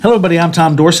Hello, everybody. I'm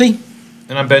Tom Dorsey.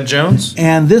 And I'm Ben Jones.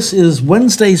 And this is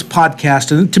Wednesday's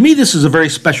podcast. And to me, this is a very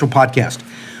special podcast.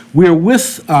 We're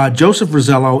with Joseph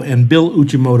Rizzello and Bill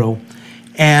Uchimoto.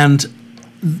 And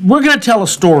we're going to tell a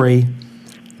story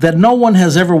that no one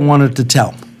has ever wanted to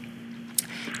tell.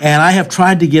 And I have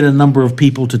tried to get a number of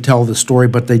people to tell this story,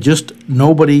 but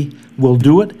nobody will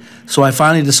do it. So I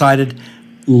finally decided,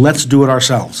 let's do it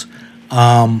ourselves.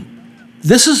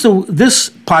 This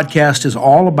podcast is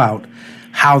all about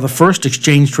how the first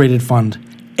exchange-traded fund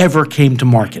ever came to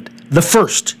market. The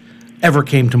first ever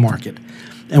came to market.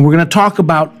 And we're going to talk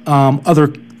about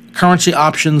other currency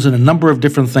options and a number of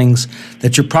different things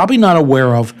that you're probably not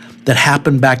aware of that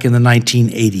happened back in the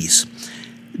 1980s.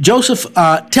 Joseph,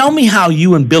 tell me how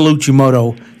you and Bill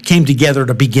Uchimoto came together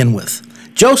to begin with.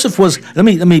 Joseph was, let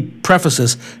me preface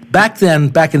this. Back then,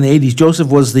 back in the 80s, Joseph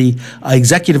was the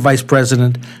executive vice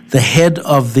president, the head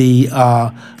of the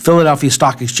Philadelphia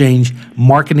Stock Exchange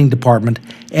marketing department,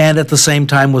 and at the same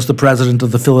time was the president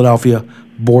of the Philadelphia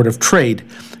Board of Trade.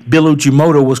 Bill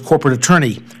Uchimoto was corporate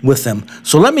attorney with them.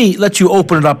 So let me let you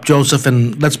open it up, Joseph,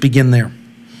 and let's begin there.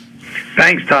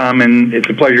 Thanks, Tom, and it's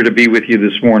a pleasure to be with you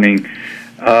this morning.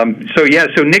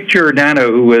 So Nick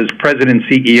Giordano, who was president and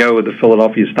CEO of the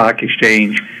Philadelphia Stock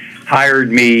Exchange,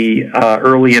 hired me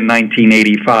early in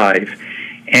 1985.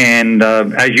 And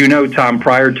as you know, Tom,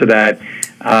 prior to that,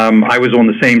 I was on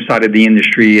the same side of the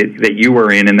industry that you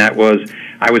were in, and that was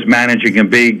I was managing a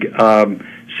big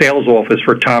sales office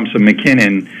for Thompson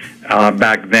McKinnon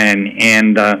back then.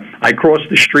 And I crossed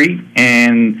the street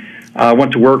and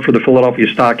went to work for the Philadelphia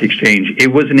Stock Exchange.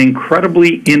 It was an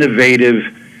incredibly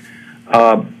innovative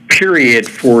period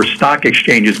for stock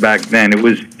exchanges back then. It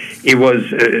was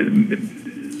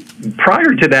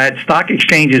prior to that, stock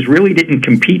exchanges really didn't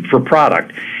compete for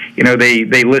product. You know,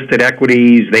 they listed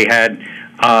equities, they had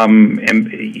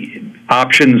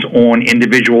options on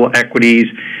individual equities.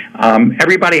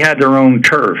 Everybody had their own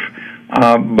turf,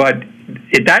 but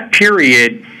at that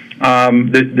period,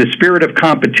 the spirit of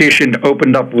competition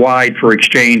opened up wide for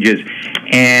exchanges,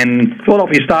 and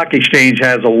Philadelphia Stock Exchange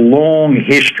has a long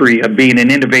history of being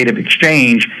an innovative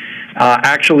exchange.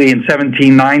 Actually, in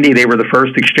 1790, they were the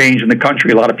first exchange in the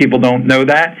country. A lot of people don't know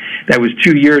that. That was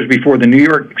 2 years before the New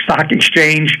York Stock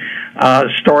Exchange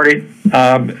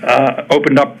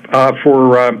opened up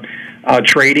for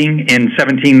trading in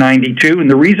 1792. And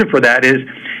the reason for that is,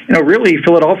 really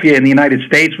Philadelphia in the United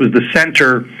States was the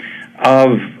center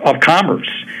of commerce.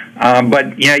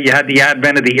 But you had the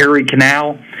advent of the Erie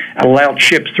Canal, allowed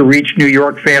ships to reach New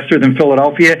York faster than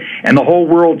Philadelphia, and the whole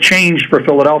world changed for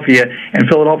Philadelphia, and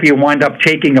Philadelphia wound up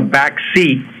taking a back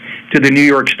seat to the New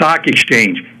York Stock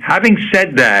Exchange. Having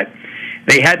said that,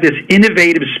 they had this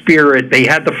innovative spirit. They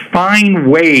had to find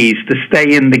ways to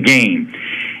stay in the game.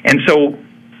 And so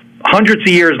hundreds of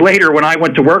years later, when I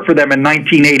went to work for them in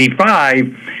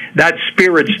 1985, that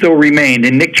spirit still remained.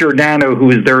 And Nick Giordano, who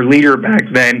was their leader back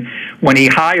then, when he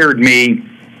hired me,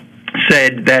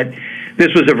 said that this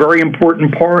was a very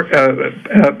important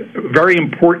very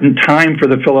important time for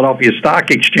the Philadelphia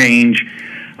Stock Exchange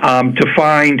to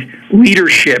find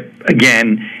leadership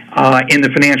again in the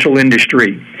financial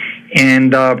industry.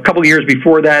 And a couple of years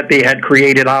before that, they had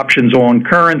created options on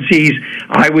currencies.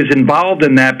 I was involved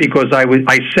in that because I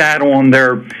sat on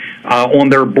their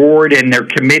board and their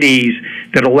committees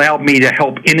that allowed me to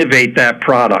help innovate that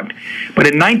product. But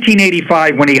in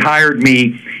 1985, when he hired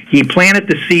me, he planted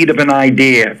the seed of an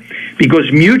idea,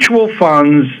 because mutual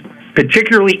funds,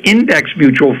 particularly index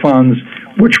mutual funds,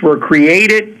 which were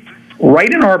created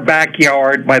right in our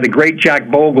backyard by the great Jack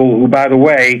Bogle, who, by the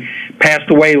way, passed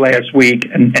away last week,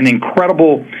 an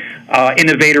incredible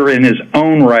innovator in his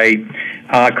own right,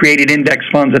 created index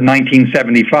funds in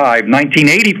 1975.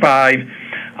 1985,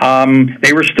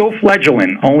 they were still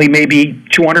fledgling, only maybe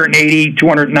 $280,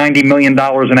 $290 million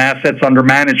in assets under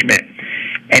management.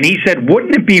 And he said,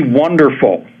 wouldn't it be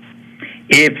wonderful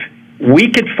if we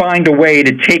could find a way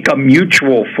to take a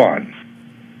mutual fund,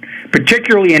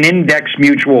 particularly an index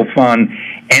mutual fund,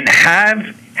 and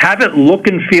have it look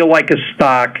and feel like a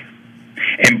stock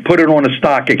and put it on a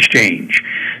stock exchange.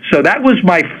 So that was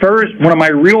one of my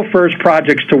real first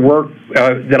projects to work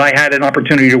that I had an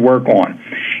opportunity to work on.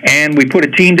 And we put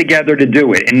a team together to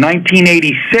do it. In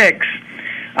 1986,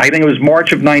 I think it was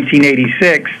March of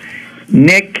 1986,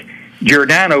 Nick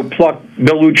Giordano plucked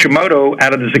Bill Uchimoto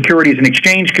out of the Securities and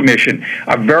Exchange Commission,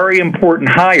 a very important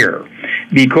hire,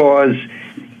 because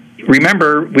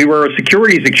remember, we were a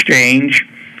securities exchange,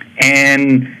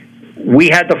 and we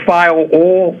had to file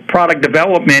all product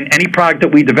development, any product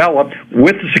that we developed,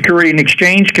 with the Securities and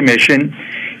Exchange Commission,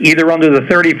 either under the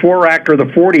 34 Act or the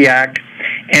 40 Act.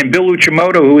 and Bill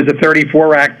Uchimoto, who was a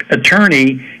 34 Act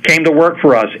attorney, came to work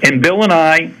for us. And Bill and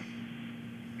I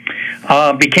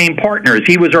became partners.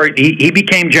 He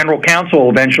became general counsel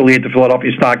eventually at the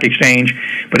Philadelphia Stock Exchange,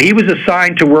 but he was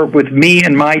assigned to work with me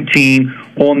and my team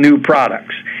on new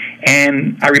products.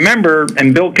 And I remember,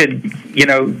 and Bill could,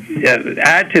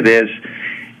 add to this,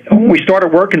 when we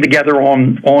started working together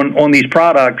on these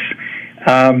products,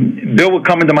 Bill would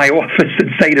come into my office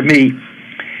and say to me,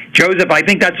 Joseph, I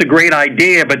think that's a great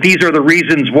idea, but these are the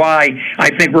reasons why I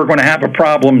think we're going to have a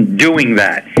problem doing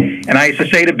that. And I used to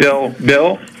say to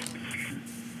Bill,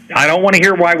 I don't want to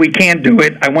hear why we can't do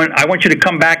it. I want you to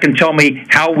come back and tell me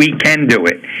how we can do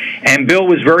it. And Bill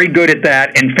was very good at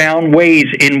that and found ways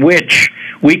in which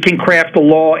we can craft the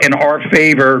law in our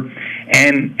favor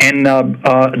and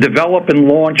develop and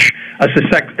launch a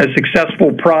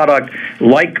successful product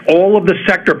like all of the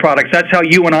sector products. That's how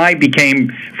you and I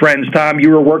became friends, Tom.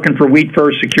 You were working for Wheat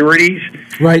First Securities.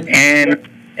 Right.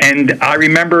 And I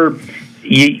remember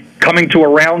coming to a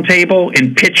round table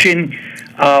and pitching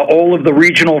all of the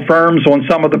regional firms on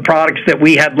some of the products that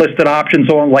we had listed options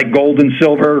on, like gold and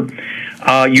silver,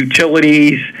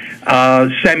 utilities,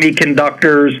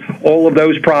 semiconductors, all of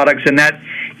those products, and that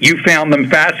you found them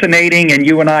fascinating, and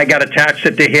you and I got attached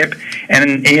at the hip.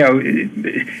 And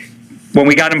when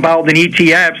we got involved in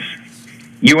ETFs,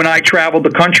 you and I traveled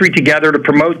the country together to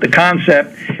promote the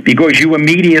concept because you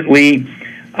immediately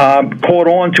caught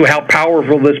on to how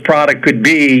powerful this product could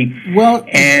be. Well,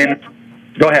 and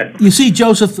go ahead. You see,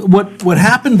 Joseph, what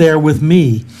happened there with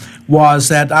me was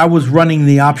that I was running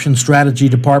the option strategy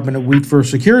department at Wheat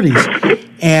First Securities,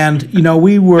 and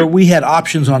we had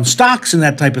options on stocks and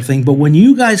that type of thing. But when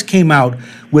you guys came out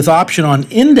with option on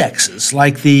indexes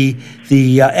like the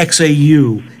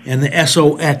XAU and the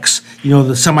SOX,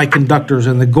 the semiconductors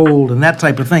and the gold and that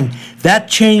type of thing, that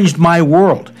changed my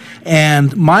world.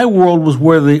 And my world was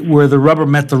where the rubber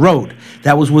met the road.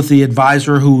 That was with the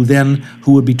advisor who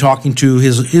would be talking to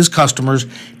his customers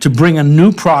to bring a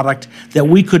new product that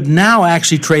we could now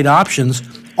actually trade options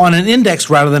on an index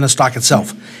rather than a stock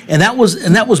itself. And that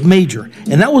was major.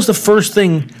 And that was the first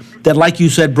thing that, like you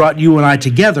said, brought you and I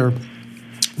together,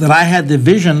 that I had the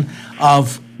vision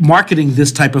of marketing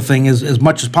this type of thing as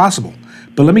much as possible.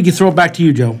 But let me throw it back to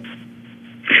you, Joe.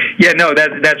 Yeah, no,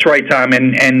 that's right, Tom.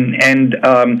 And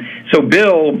so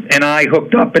Bill and I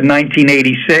hooked up in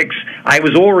 1986.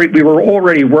 We were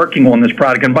already working on this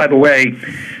product. And by the way,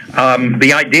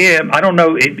 the idea, I don't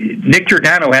know, Nick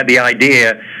Giordano had the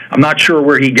idea. I'm not sure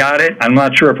where he got it. I'm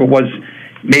not sure if it was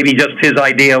maybe just his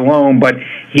idea alone, but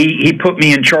he put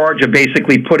me in charge of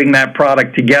basically putting that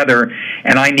product together,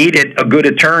 and I needed a good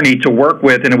attorney to work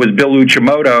with, and it was Bill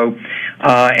Uchimoto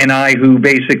and I who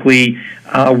basically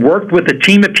worked with a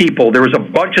team of people. There was a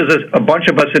bunch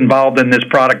of us involved in this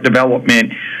product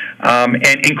development,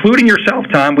 and including yourself,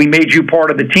 Tom. We made you part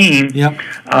of the team. Yep.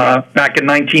 Back in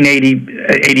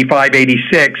 1985,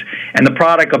 86, and the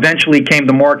product eventually came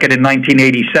to market in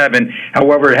 1987.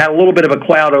 However, it had a little bit of a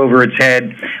cloud over its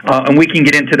head, and we can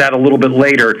get into that a little bit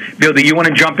later. Bill, do you want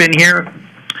to jump in here?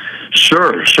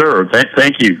 Sure.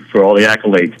 Thank you for all the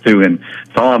accolades, too. And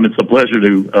Tom, it's a pleasure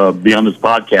to be on this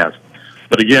podcast.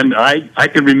 But again, I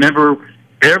can remember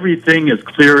everything as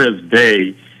clear as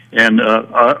day. And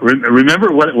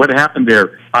remember what happened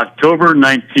there, October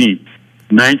 19th,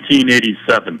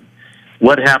 1987.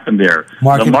 What happened there?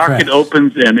 The market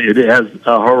opens, and it has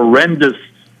a horrendous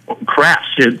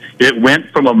crash. It went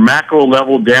from a macro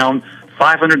level down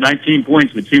 519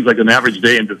 points, which seems like an average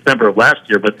day in December of last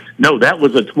year. But no, that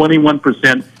was a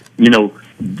 21%,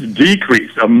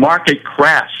 decrease, a market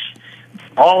crash.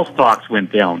 All stocks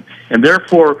went down. And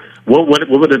therefore, what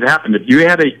would have happened if you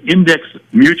had an index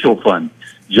mutual fund?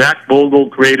 Jack Bogle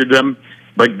created them,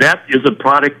 but that is a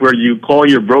product where you call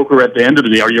your broker at the end of the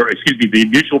day, or the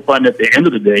mutual fund at the end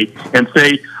of the day, and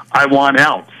say, I want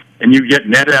out. And you get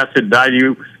net asset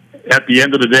value at the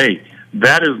end of the day.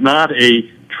 That is not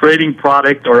a trading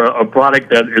product or a product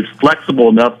that is flexible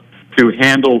enough to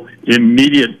handle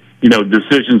immediate,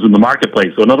 decisions in the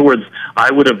marketplace. So in other words,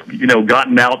 I would have,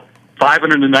 gotten out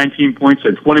 519 points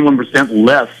at 21%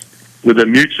 less with a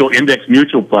index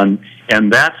mutual fund,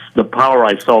 and that's the power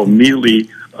I saw immediately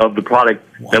of the product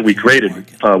that we created,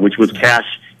 which was cash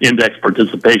index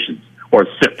participations, or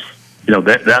SIPs.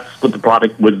 That's what the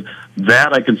product was.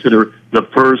 That I consider the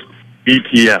first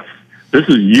ETF. This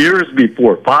is years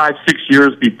before, 5-6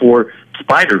 years before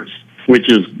spiders, which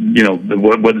is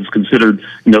what is considered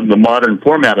the modern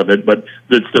format of it. But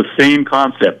it's the same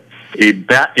concept: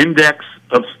 index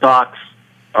of stocks,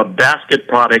 a basket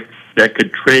product that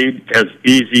could trade as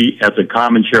easy as a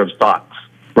common share of stocks,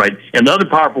 right? And the other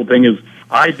powerful thing is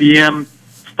IBM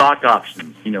stock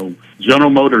options, General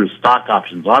Motors stock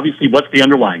options. Obviously, what's the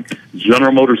underlying?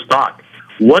 General Motors stock.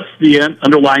 What's the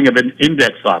underlying of an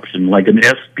index option, like an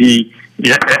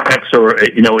SPX or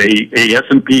a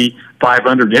S&P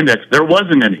 500 index? There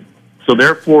wasn't any. So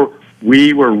therefore,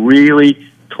 we were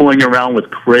really toying around with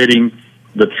creating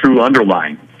the true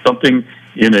underlying, something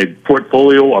in a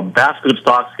portfolio, a basket of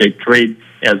stocks that trade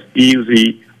as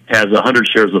easy as 100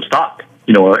 shares of stock,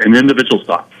 an individual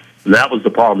stock. That was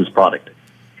the power of this product.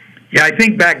 Yeah, I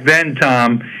think back then,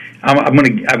 Tom, I'm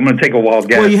gonna take a wild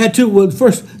guess. Well, you had two. Well,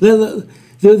 first, there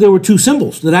were two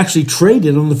symbols that actually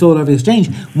traded on the Philadelphia Exchange.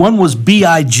 One was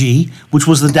BIG, which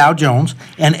was the Dow Jones,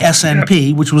 and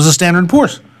S&P, which was the Standard &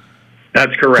 Poor's.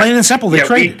 That's correct. Plain and simple, they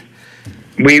traded.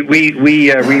 We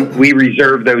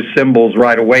reserved those symbols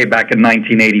right away back in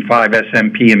 1985,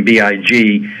 S&P and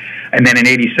BIG, and then in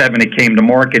 '87 it came to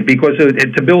market because,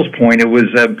 to Bill's point, it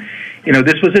was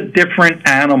this was a different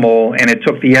animal, and it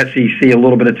took the SEC a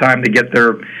little bit of time to get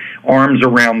their arms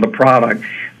around the product.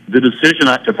 The decision,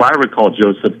 if I recall,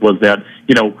 Joseph, was that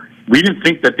we didn't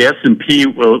think that the S&P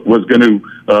was going to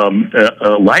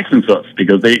license us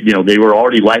because they were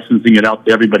already licensing it out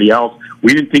to everybody else.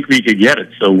 We didn't think we could get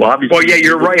it. So obviously, well, yeah,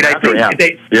 you're right. I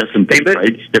think the S&P,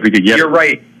 right? If we could get you're it.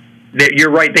 Right. You're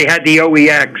right. They had the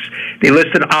OEX. They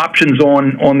listed options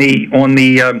on the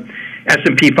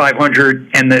S&P 500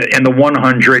 and the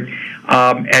 100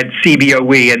 at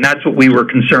CBOE, and that's what we were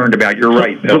concerned about. You're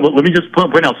right, Bill. So let me just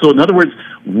point out. So in other words,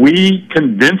 we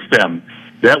convinced them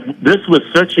that this was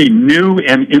such a new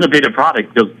and innovative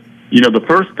product because the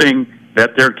first thing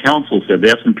that their counsel said, the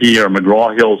S&P or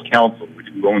McGraw-Hill's counsel,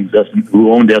 who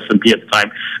owned S&P at the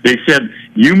time, they said,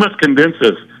 you must convince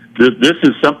us that this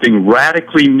is something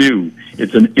radically new.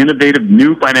 It's an innovative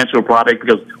new financial product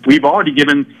because we've already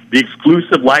given the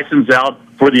exclusive license out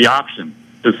for the option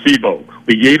to CBOE.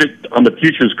 We gave it on the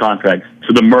futures contract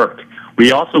to the Merck.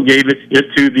 We also gave it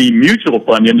to the mutual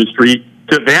fund industry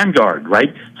to Vanguard,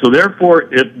 right? So therefore,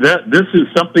 this is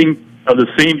something of the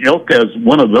same ilk as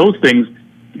one of those things,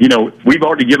 we've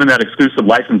already given that exclusive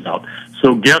license out.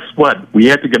 So guess what? We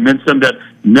had to convince them that,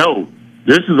 no,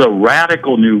 this is a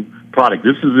radical new product.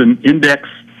 This is an index,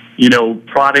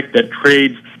 product that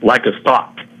trades like a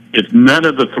stock. It's none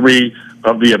of the three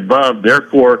of the above.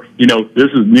 Therefore,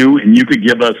 this is new, and you could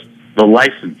give us the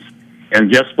license. And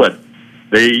guess what?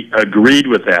 They agreed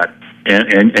with that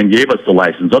and gave us the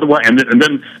license. Otherwise, and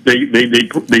then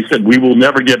they said we will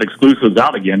never give exclusives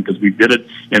out again because we did it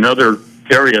in other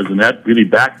areas, and that really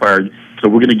backfired. So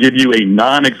we're going to give you a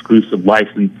non-exclusive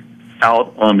license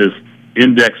out on this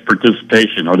index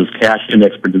participation or this cash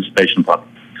index participation product.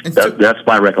 That's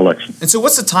my recollection. And so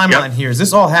what's the timeline here? Is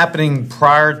this all happening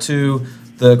prior to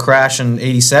the crash in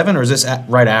 '87, or is this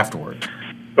right afterward?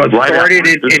 Well,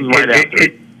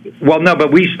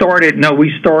 we started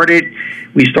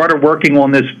working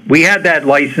on this. We had that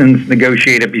license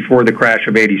negotiated before the crash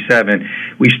of '87.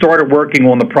 We started working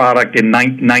on the product in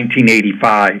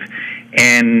 1985,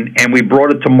 and we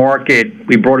brought it to market.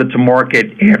 We brought it to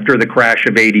market after the crash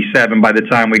of '87. By the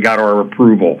time we got our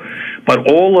approval, but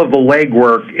all of the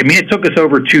legwork. I mean, it took us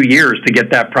over 2 years to get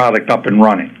that product up and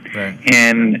running. Right.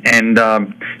 And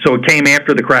so it came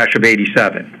after the crash of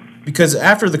 '87. Because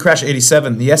after the crash of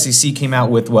 '87, the SEC came out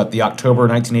with the October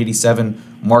 1987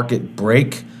 market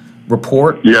break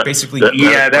report. Yeah, basically.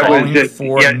 That was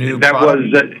for new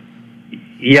product.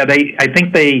 I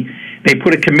think they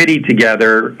put a committee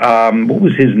together. What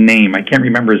was his name? I can't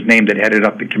remember his name that headed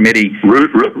up the committee.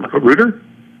 Reuter?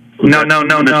 No.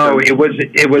 It was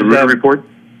the Reuter report.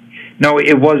 No,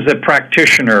 it was a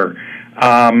practitioner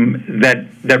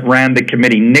that ran the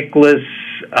committee. Nicholas.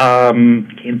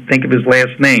 Can't think of his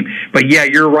last name, but yeah,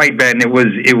 you're right, Ben. It was.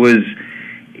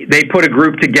 They put a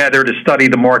group together to study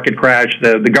the market crash.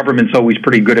 The government's always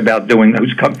pretty good about doing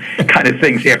those kind of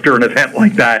things after an event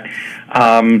like that.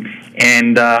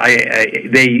 And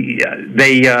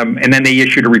then they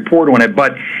issued a report on it.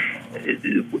 But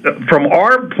from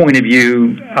our point of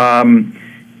view,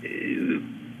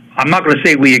 I'm not going to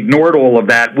say we ignored all of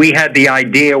that. We had the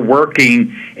idea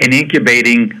working and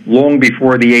incubating long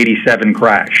before the '87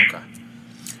 crash. Okay.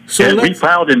 So we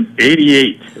filed in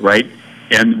 '88, right?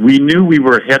 And we knew we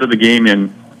were ahead of the game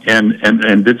and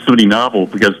did something novel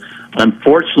because,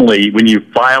 unfortunately, when you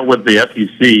file with the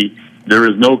SEC, there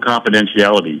is no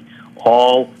confidentiality.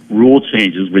 All rule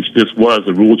changes, which this was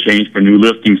a rule change for new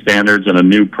listing standards and a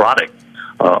new product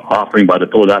offering by the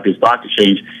Philadelphia Stock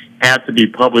Exchange, had to be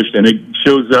published, and it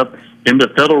shows up in the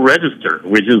Federal Register,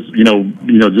 which is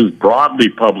just broadly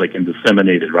public and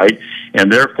disseminated, right?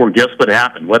 And therefore, guess what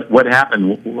happened? What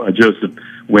happened, Joseph,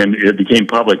 when it became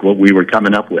public? What we were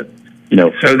coming up with,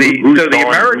 So the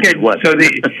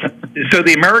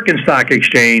American Stock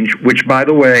Exchange, which by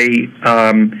the way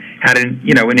had an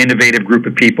innovative group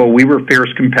of people. We were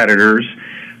fierce competitors,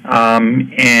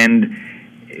 and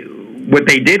what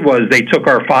they did was they took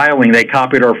our filing, they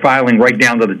copied our filing right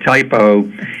down to the typo,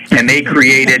 and they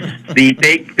created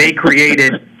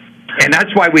and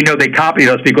that's why we know they copied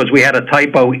us, because we had a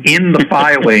typo in the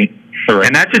filing. Correct.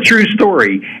 And that's a true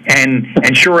story. And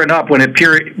sure enough, when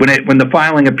the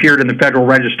filing appeared in the Federal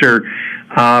Register,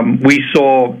 we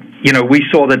saw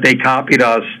that they copied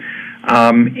us,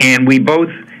 and we both,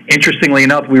 interestingly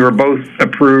enough, we were both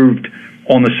approved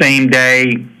on the same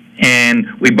day, and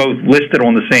we both listed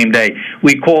on the same day.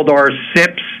 We called ours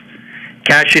SIPs,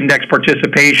 cash index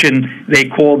participation. They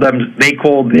called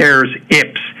theirs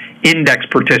IPS, index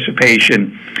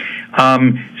participation.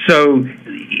 So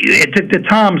to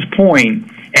Tom's point,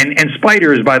 and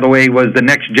Spiders, by the way, was the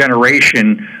next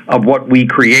generation of what we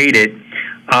created.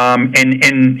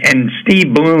 And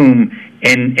Steve Bloom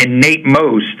and Nate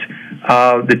Most,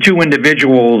 the two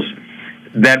individuals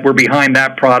that were behind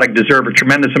that product, deserve a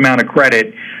tremendous amount of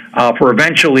credit for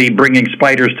eventually bringing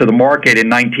Spiders to the market in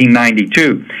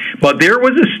 1992. But there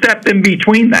was a step in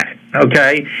between that,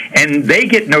 okay? And they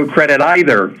get no credit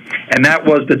either, and that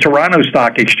was the Toronto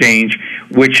Stock Exchange,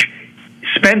 which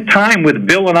spent time with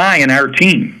Bill and I and our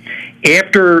team.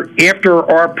 After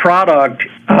our product,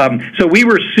 so we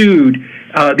were sued.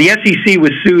 The SEC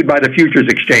was sued by the futures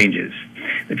exchanges.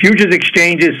 The futures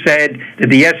exchanges said that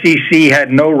the SEC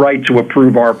had no right to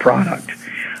approve our product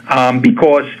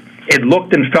because it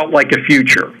looked and felt like a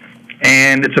future.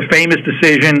 And it's a famous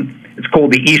decision. It's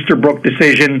called the Easterbrook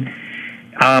decision.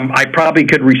 I probably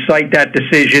could recite that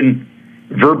decision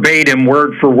verbatim,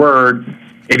 word for word.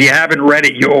 If you haven't read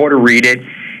it, you ought to read it.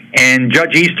 And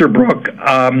Judge Easterbrook,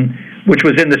 which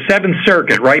was in the Seventh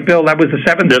Circuit, right, Bill? That was the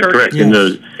Seventh Circuit? That's correct. Yes.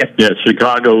 In the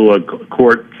Chicago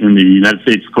court, in the United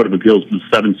States Court of Appeals for the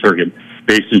Seventh Circuit,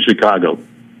 based in Chicago.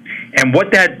 And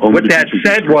what that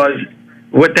said was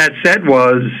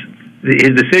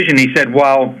his decision. He said,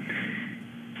 while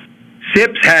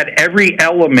SIPs had every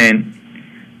element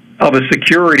of a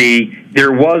security,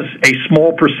 there was a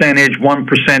small percentage, 1%,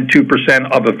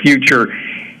 2% of a future,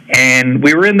 and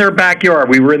we were in their backyard.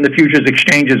 We were in the futures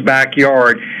exchange's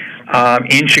backyard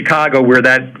in Chicago, where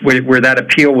that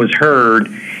appeal was heard,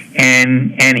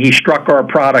 and he struck our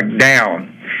product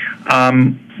down.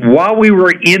 While we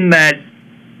were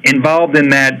involved in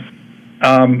that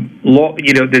law,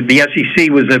 the SEC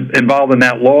was involved in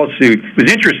that lawsuit. It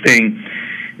was interesting.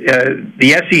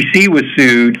 The SEC was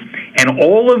sued, and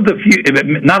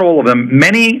not all of them,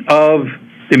 many of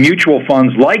the mutual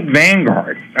funds, like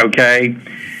Vanguard, okay,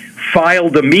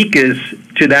 filed amicus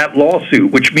to that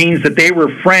lawsuit, which means that they were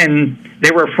a friend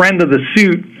of the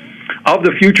suit of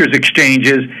the futures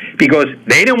exchanges, because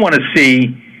they didn't want to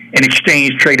see an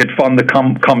exchange-traded fund to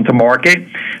come to market.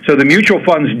 So the mutual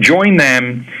funds joined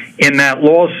them in that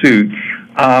lawsuit,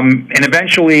 and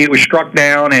eventually it was struck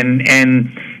down.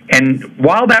 And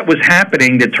while that was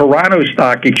happening, the Toronto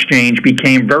Stock Exchange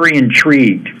became very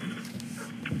intrigued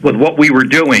with what we were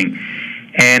doing.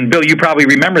 And Bill, you probably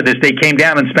remember this. They came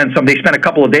down and spent a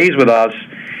couple of days with us,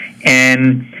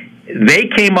 and they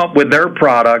came up with their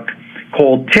product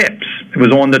called TIPS. It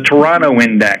was on the Toronto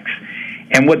Index.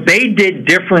 And what they did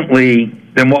differently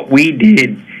than what we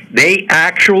did, they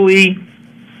actually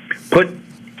put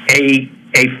a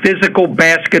physical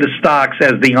basket of stocks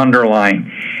as the underlying.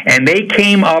 And they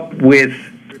came up with,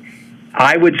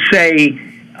 I would say,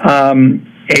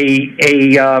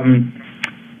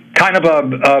 kind of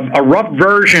a rough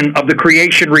version of the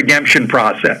creation-redemption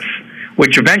process,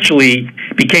 which eventually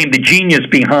became the genius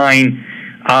behind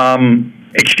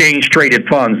exchange-traded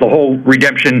funds, the whole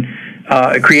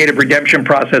creative redemption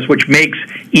process, which makes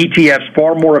ETFs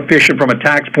far more efficient from a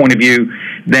tax point of view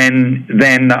than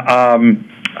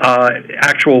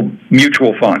actual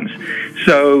mutual funds.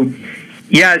 So,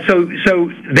 yeah, so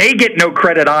they get no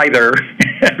credit either.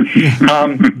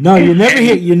 No, you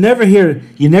never hear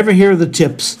the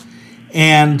TIPS,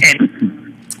 and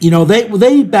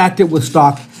they backed it with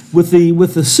stock with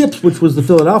the SIPs, which was the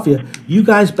Philadelphia. You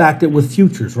guys backed it with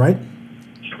futures, right?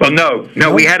 Well, no,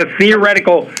 we had a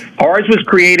theoretical. Ours was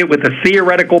created with a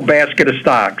theoretical basket of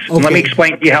stocks. Okay. Let me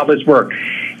explain to you how this worked.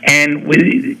 And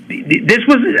this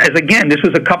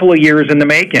was a couple of years in the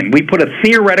making. We put a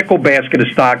theoretical basket of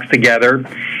stocks together,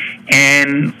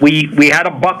 and we had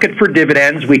a bucket for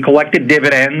dividends. We collected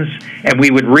dividends, and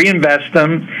we would reinvest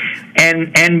them.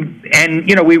 And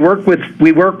we work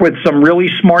with some really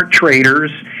smart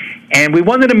traders. And we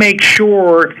wanted to make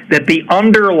sure that the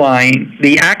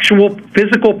actual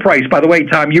physical price, by the way,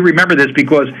 Tom, you remember this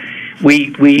because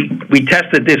we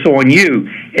tested this on you.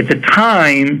 At the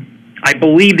time, I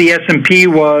believe the S&P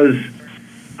was,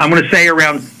 I'm going to say,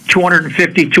 around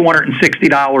 $250,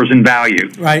 $260 in value.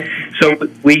 Right. So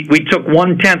we took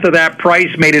 1/10 of that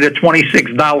price, made it a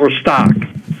 $26 stock,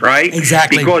 right?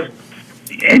 Exactly. Because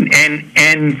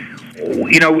and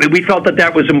we felt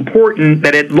that was important,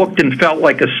 that it looked and felt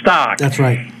like a stock. That's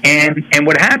right. And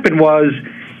what happened was,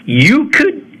 you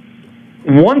could,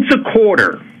 once a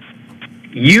quarter,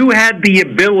 you had the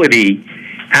ability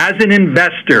as an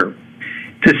investor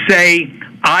to say,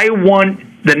 I want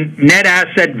the net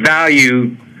asset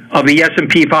value of the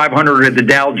S&P 500 or the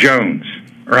Dow Jones,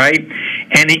 right?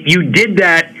 And you did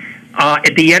that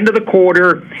at the end of the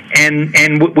quarter,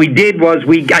 and what we did was,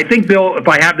 I think, Bill, if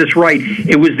I have this right,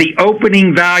 it was the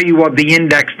opening value of the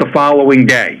index the following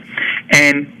day.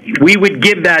 And we would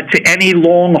give that to any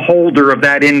long holder of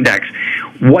that index.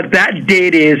 What that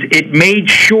did is it made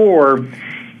sure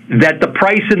that the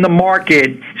price in the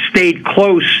market stayed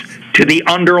close to the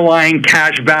underlying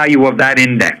cash value of that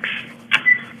index.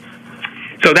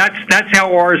 So that's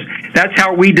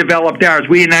how we developed ours.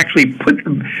 We didn't actually put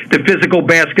the physical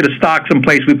basket of stocks in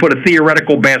place. We put a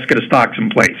theoretical basket of stocks in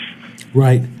place.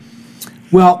 Right.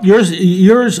 Well, yours.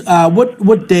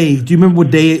 What day? Do you remember what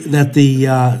day that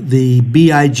the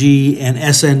BIG and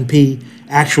S&P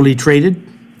actually traded?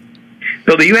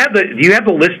 So do you have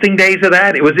the listing days of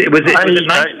that?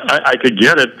 I could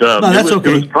get it. No, that's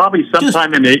okay. It was probably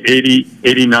sometime in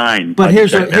 89. But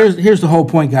here's the whole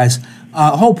point, guys.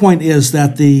 Whole point is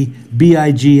that the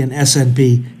BIG and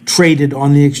S&P traded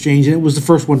on the exchange, and it was the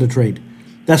first one to trade.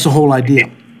 That's the whole idea.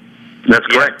 That's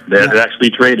correct. That actually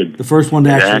traded. The first one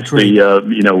to actually trade.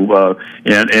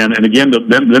 And again,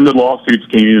 then the lawsuits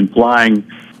came in flying.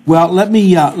 Well, let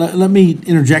me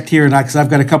interject here, because I've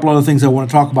got a couple other things I want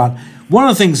to talk about. One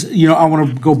of the things I want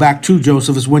to go back to,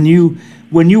 Joseph, is when you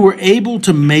were able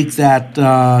to make that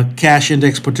cash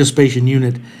index participation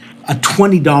unit a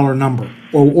 $20 number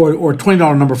or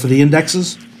 $20 number for the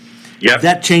indexes. Yeah,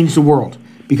 that changed the world,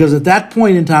 because at that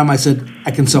point in time I said,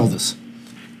 I can sell this,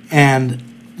 and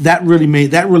that really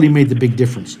made the big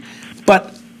difference.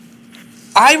 But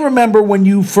I remember when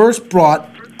you first brought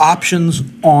options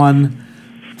on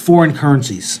foreign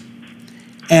currencies,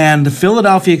 and the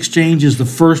Philadelphia Exchange is the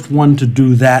first one to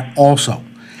do that also.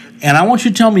 And I want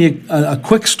you to tell me a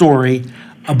quick story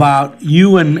about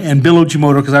you and Bill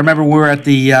Uchimoto, because I remember we were at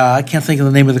the I can't think of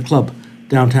the name of the club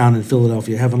downtown in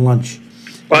Philadelphia having lunch.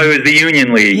 Well, it was the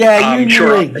Union League. Yeah, Union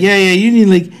League. Yeah, Union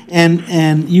League.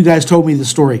 And you guys told me the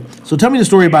story. So tell me the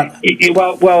story about.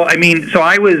 Well, I mean, so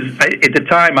at the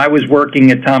time I was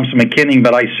working at Thompson McKinnon,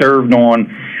 but I served on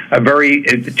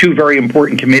two very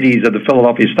important committees of the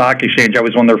Philadelphia Stock Exchange. I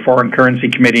was on their foreign currency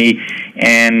committee,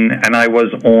 and I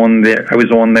was on their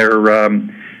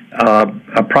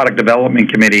product development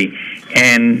committee.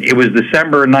 And it was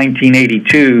December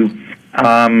 1982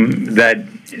 that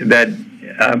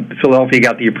Philadelphia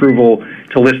got the approval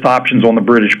to list options on the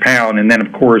British pound, and then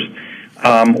of course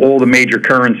all the major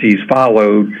currencies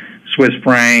followed: Swiss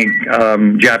franc,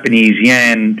 Japanese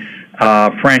yen,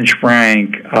 French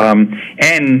franc,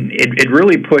 and it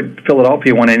really put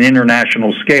Philadelphia on an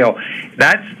international scale.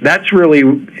 That's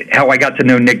really how I got to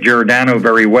know Nick Giordano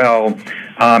very well.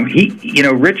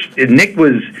 Nick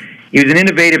was an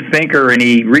innovative thinker, and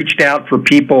he reached out for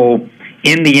people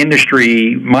in the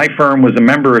industry. My firm was a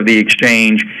member of the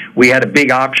exchange. We had a big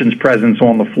options presence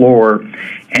on the floor,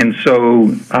 and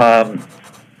so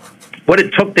what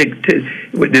it took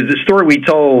the story we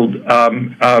told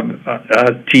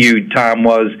to you, Tom,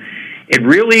 was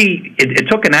it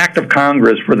took an act of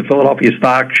Congress for the Philadelphia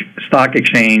Stock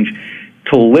Exchange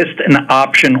to list an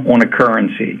option on a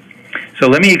currency. So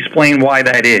let me explain why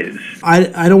that is.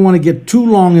 I don't want to get too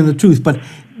long in the tooth, but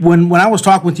when I was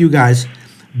talking with you guys,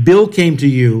 Bill came to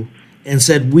you and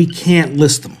said, we can't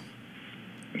list them.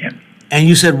 Yeah. And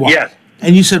you said, why? Yes.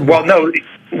 And you said, well, no.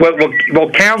 Well,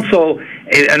 counsel,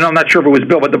 and I'm not sure if it was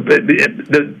Bill, but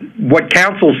what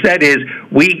counsel said is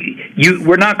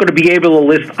we're not going to be able to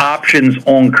list options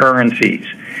on currencies.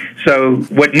 So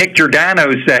what Nick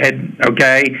Giordano said,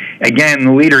 okay, again,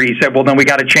 the leader, he said, well, then we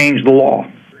got to change the law.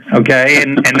 Okay,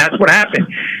 and that's what happened.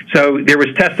 So there was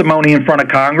testimony in front of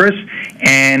Congress,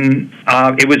 and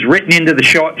it was written into the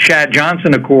Shad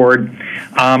Johnson Accord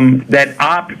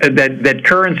that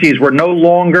currencies were no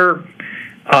longer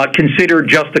considered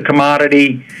just a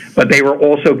commodity, but they were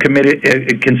also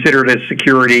considered as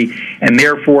security, and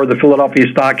therefore the Philadelphia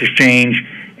Stock Exchange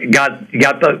got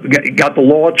the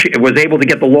law was able to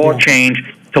get the law changed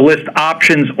to list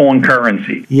options on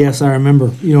currency. Yes, I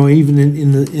remember. Even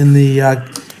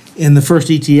in the first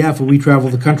ETF, where we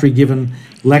traveled the country giving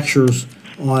lectures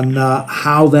on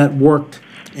how that worked.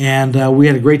 And we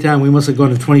had a great time. We must have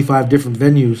gone to 25 different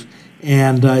venues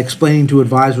and explaining to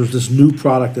advisors this new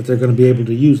product that they're going to be able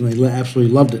to use, and they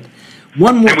absolutely loved it.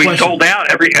 One more question. We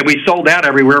sold out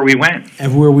everywhere we went.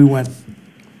 Everywhere we went.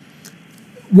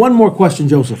 One more question,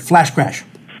 Joseph. Flash crash.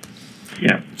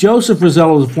 Yeah. Joseph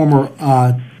Rizzello is a former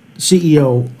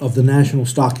CEO of the National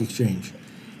Stock Exchange,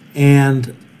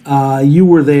 and you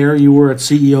were there. You were at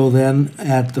CEO then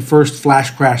at the first flash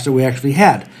crash that we actually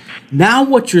had. Now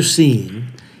what you're seeing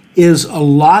is a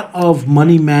lot of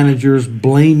money managers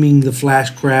blaming the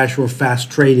flash crash or fast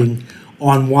trading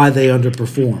on why they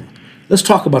underperform. Let's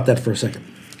talk about that for a second.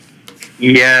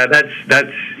 Yeah, that's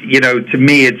to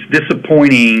me it's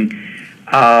disappointing.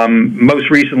 Most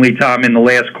recently, Tom, in the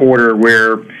last quarter,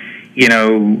 where from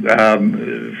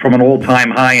an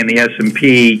all-time high in the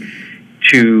S&P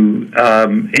to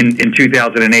in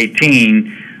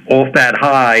 2018, off that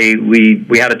high, we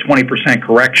had a 20%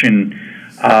 correction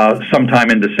sometime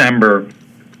in December,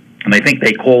 and I think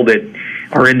they called it.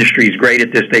 Our industry is great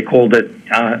at this. They called it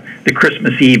the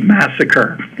Christmas Eve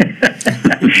massacre.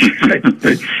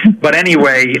 But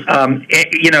anyway,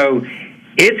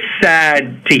 it's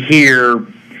sad to hear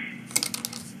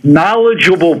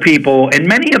knowledgeable people, and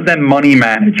many of them money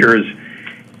managers,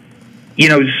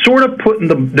 sort of putting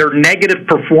their negative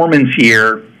performance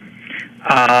here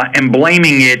and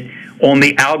blaming it on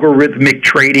the algorithmic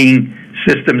trading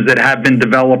systems that have been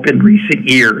developed in recent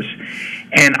years.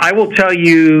 And I will tell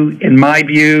you, in my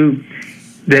view,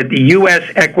 that the U.S.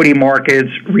 equity markets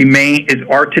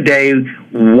are today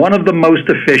one of the most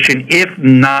efficient, if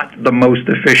not the most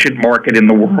efficient market in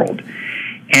the world.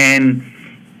 And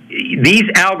these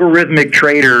algorithmic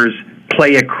traders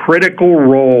play a critical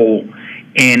role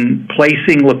in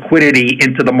placing liquidity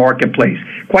into the marketplace.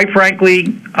 Quite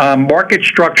frankly, market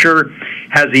structure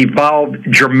has evolved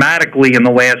dramatically in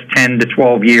the last 10 to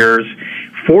 12 years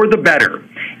for the better.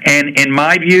 And in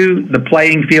my view, the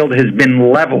playing field has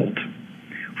been leveled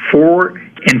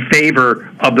in favor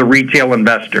of the retail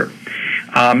investor.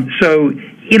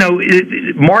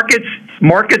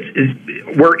 Markets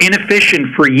were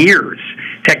inefficient for years.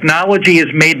 Technology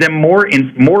has made them more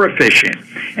efficient.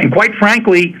 And quite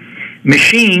frankly,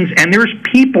 machines, and there's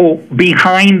people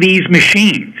behind these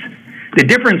machines. The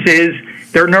difference is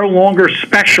they're no longer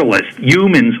specialists,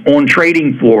 humans on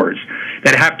trading floors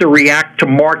that have to react to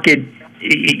market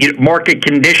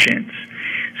conditions.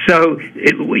 So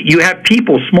you have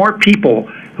people, smart people,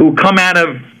 who come out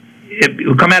of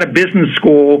business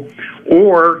school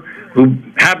or who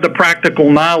have the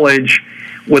practical knowledge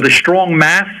with a strong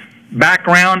math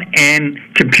background and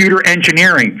computer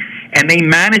engineering. And they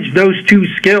manage those two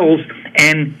skills,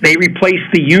 and they replace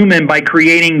the human by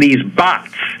creating these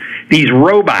bots, these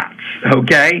robots,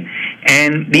 okay?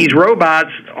 And these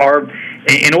robots are,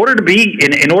 in order to be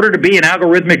an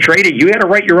algorithmic trader, you got to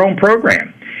write your own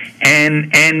program. And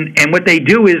what they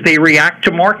do is they react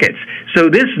to markets. So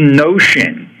this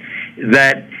notion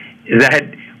that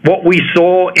what we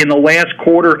saw in the last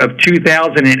quarter of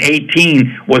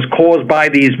 2018 was caused by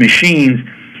these machines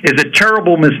is a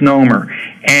terrible misnomer.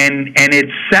 And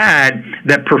it's sad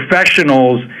that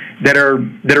professionals that are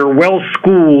well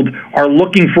schooled are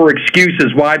looking for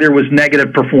excuses why there was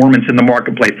negative performance in the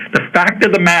marketplace. The fact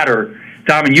of the matter,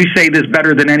 Tom, and you say this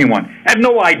better than anyone, I have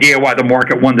no idea why the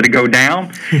market wanted to go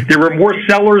down. There were more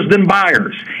sellers than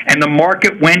buyers, and the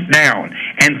market went down.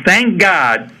 And thank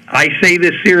God, I say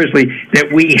this seriously,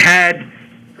 that we had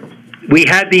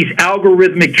these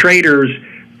algorithmic traders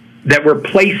that were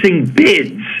placing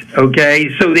bids, okay,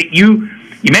 so that you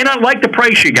may not like the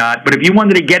price you got, but if you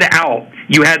wanted to get out,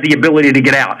 you had the ability to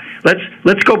get out.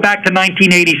 Let's go back to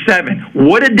 1987.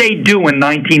 What did they do in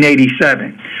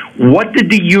 1987? What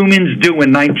did the humans do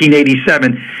in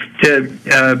 1987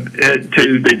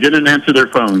 They didn't answer their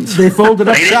phones. They folded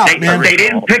up shop, man. They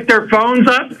didn't pick their phones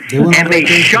up, and they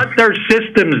shut their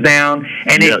systems down,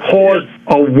 and it caused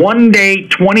a one-day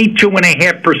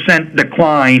 22.5%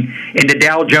 decline in the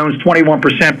Dow Jones,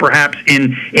 21% perhaps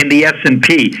in the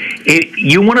S&P.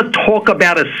 You want to talk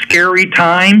about a scary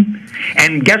time?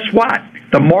 And guess what?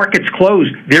 The market's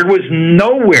closed. There was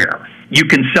nowhere you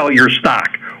can sell your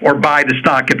stock or buy the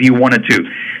stock if you wanted to.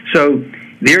 So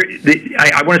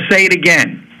I want to say it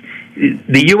again.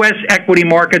 The U.S. equity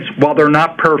markets, while they're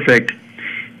not perfect,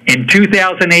 in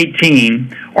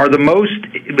 2018 are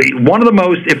one of the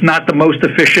most, if not the most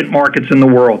efficient markets in the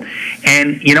world.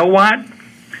 And you know what?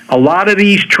 A lot of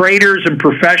these traders and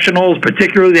professionals,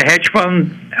 particularly the hedge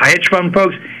fund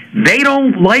folks, they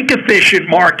don't like efficient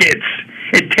markets.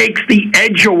 It takes the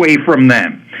edge away from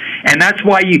them. And that's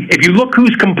why if you look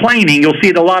who's complaining, you'll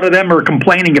see that a lot of them are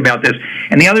complaining about this.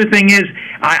 And the other thing is,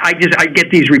 I get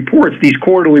these reports, these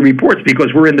quarterly reports,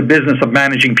 because we're in the business of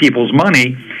managing people's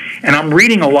money, and I'm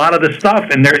reading a lot of the stuff,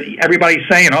 and everybody's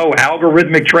saying, oh,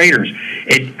 algorithmic traders,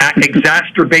 it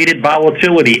exacerbated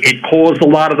volatility, it caused a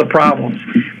lot of the problems.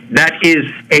 That is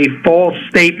a false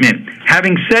statement.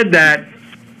 Having said that,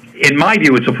 in my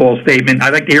view, it's a false statement.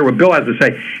 I'd like to hear what Bill has to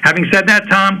say. Having said that,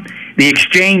 Tom, the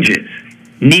exchanges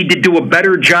need to do a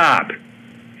better job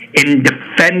in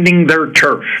defending their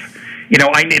turf. You know,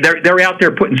 they're out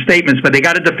there putting statements, but they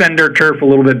got to defend their turf a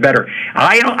little bit better.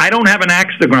 I don't have an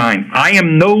axe to grind. I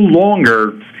am no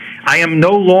longer a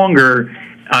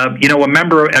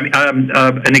member of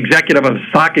an executive of a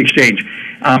stock exchange.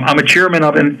 I'm a chairman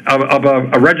of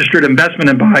a registered investment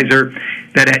advisor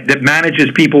that manages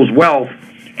people's wealth,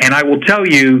 and I will tell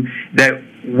you that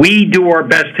we do our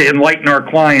best to enlighten our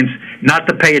clients not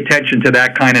to pay attention to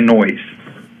that kind of noise.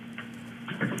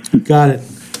 Got it.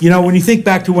 You know, when you think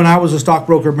back to when I was a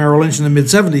stockbroker at Merrill Lynch in the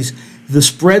mid-'70s, the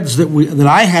spreads that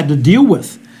I had to deal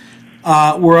with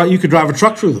were you could drive a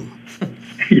truck through them.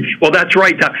 Well, that's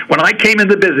right. When I came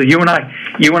into the business, you and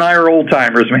I are old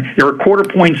timers, man. There were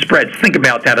quarter-point spreads. Think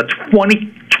about that, a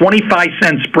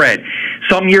 25-cent spread.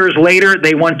 Some years later,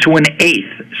 they went to an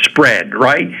eighth spread,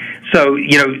 right? So 12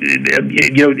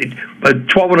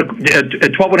 and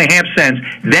a half cents.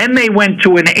 Then they went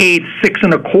to an eighth, 6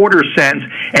 1/4 cents,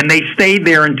 and they stayed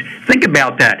there. And think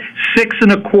about that, 6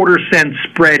 1/4 cent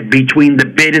spread between the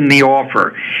bid and the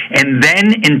offer. And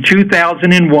then in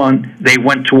 2001, they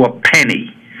went to a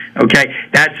penny. Okay,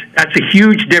 that's a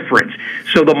huge difference.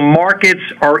 So the markets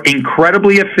are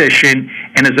incredibly efficient,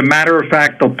 and as a matter of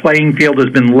fact, the playing field has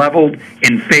been leveled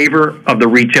in favor of the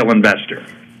retail investor.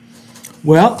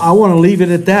 Well, I want to leave it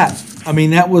at that. I mean,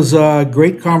 that was a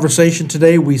great conversation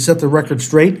today. We set the record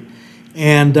straight,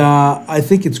 and I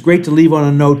think it's great to leave on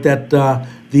a note that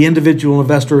the individual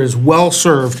investor is well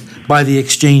served by the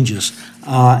exchanges.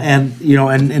 And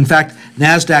in fact,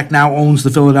 NASDAQ now owns the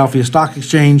Philadelphia Stock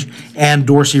Exchange and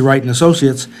Dorsey, Wright &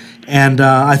 Associates, and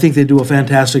I think they do a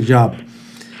fantastic job.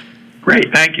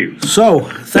 Great, thank you. So,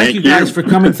 thank you guys for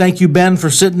coming. Thank you, Ben, for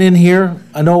sitting in here.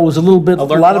 I know it was a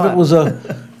lot of it was a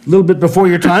little bit before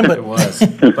your time, but it was.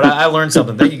 But I learned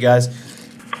something. Thank you, guys.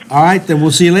 All right, then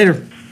we'll see you later.